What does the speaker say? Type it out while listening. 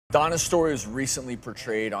Donna's story was recently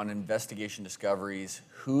portrayed on Investigation Discovery's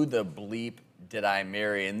Who the Bleep Did I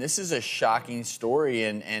Marry? And this is a shocking story,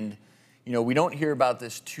 and you know, we don't hear about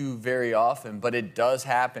this too very often, but it does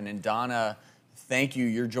happen. And Donna, thank you.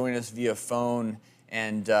 You're joining us via phone,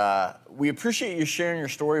 and we appreciate you sharing your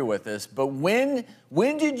story with us. But when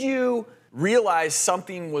did you realize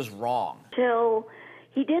something was wrong? Till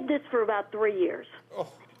he did this for about 3 years.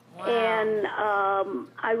 Oh. Wow. And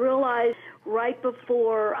I realized right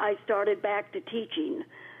before I started back to teaching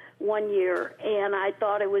 1 year, and I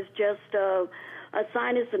thought it was just a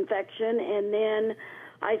sinus infection, and then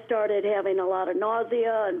I started having a lot of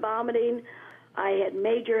nausea and vomiting. I had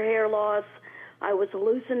major hair loss. I was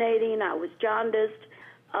hallucinating. I was jaundiced.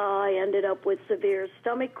 I ended up with severe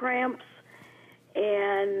stomach cramps,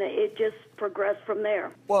 and it just progressed from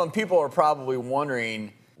there. Well, and people are probably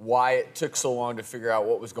wondering why it took so long to figure out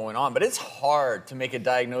what was going on. But it's hard to make a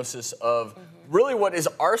diagnosis of really what is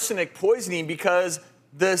arsenic poisoning because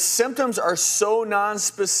the symptoms are so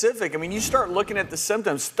nonspecific. I mean, you start looking at the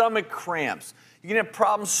symptoms, stomach cramps, you can have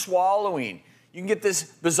problems swallowing, you can get this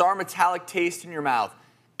bizarre metallic taste in your mouth,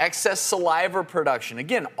 excess saliva production,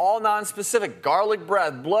 again, all nonspecific, garlic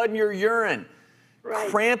breath, blood in your urine,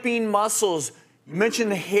 cramping muscles, you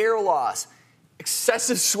mentioned the hair loss,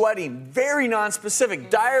 excessive sweating, very nonspecific,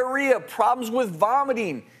 diarrhea, problems with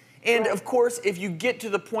vomiting. And of course, if you get to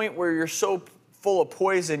the point where you're so full of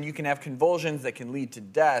poison, you can have convulsions that can lead to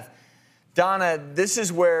death. Donna, this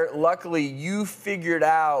is where luckily you figured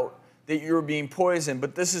out that you were being poisoned,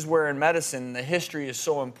 but this is where in medicine the history is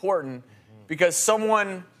so important because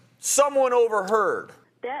someone overheard.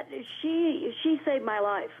 That she saved my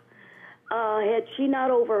life. Had she not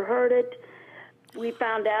overheard it, we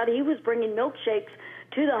found out he was bringing milkshakes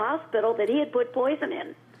to the hospital that he had put poison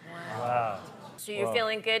in. Wow. So you're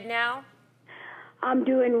feeling good now? I'm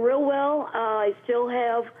doing real well. I still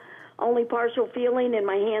have only partial feeling in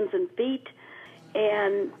my hands and feet,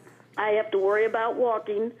 and I have to worry about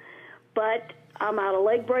walking, but I'm out of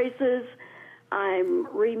leg braces. I'm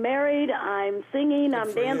remarried. I'm singing.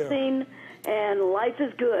 I'm dancing. And life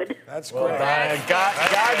is good. That's great. great. Donna,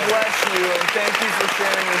 God bless you, and thank you for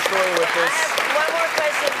sharing your story with us. I have one more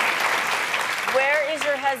question. Where is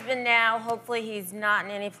your husband now? Hopefully he's not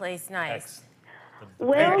in any place nice.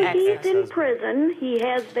 Well, he's in prison. He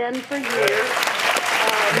has been for years.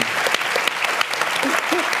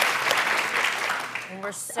 And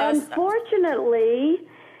we're so unfortunately,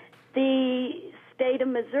 the state of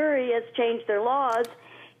Missouri has changed their laws,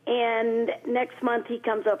 and next month he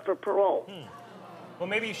comes up for parole. Well,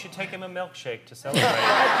 maybe you should take him a milkshake to celebrate. Yes,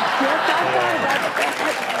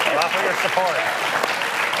 I Offer your support.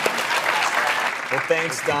 Well,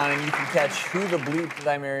 thanks, Don. And you can catch Who the Bleep Did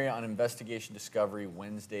I Marry on Investigation Discovery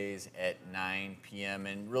Wednesdays at 9 p.m.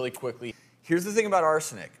 And really quickly, here's the thing about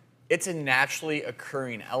arsenic. It's a naturally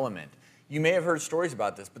occurring element. You may have heard stories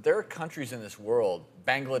about this, but there are countries in this world,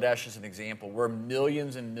 Bangladesh is an example, where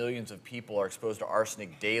millions and millions of people are exposed to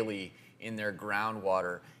arsenic daily in their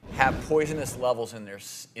groundwater, have poisonous levels in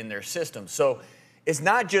their system. So it's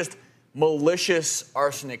not just malicious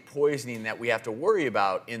arsenic poisoning that we have to worry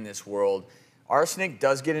about in this world. Arsenic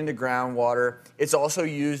does get into groundwater. It's also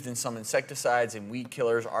used in some insecticides and weed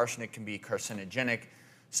killers. Arsenic can be carcinogenic.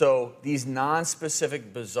 So these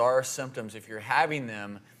non-specific, bizarre symptoms, if you're having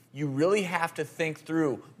them, you really have to think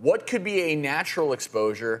through what could be a natural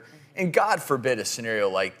exposure, and God forbid a scenario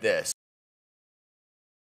like this.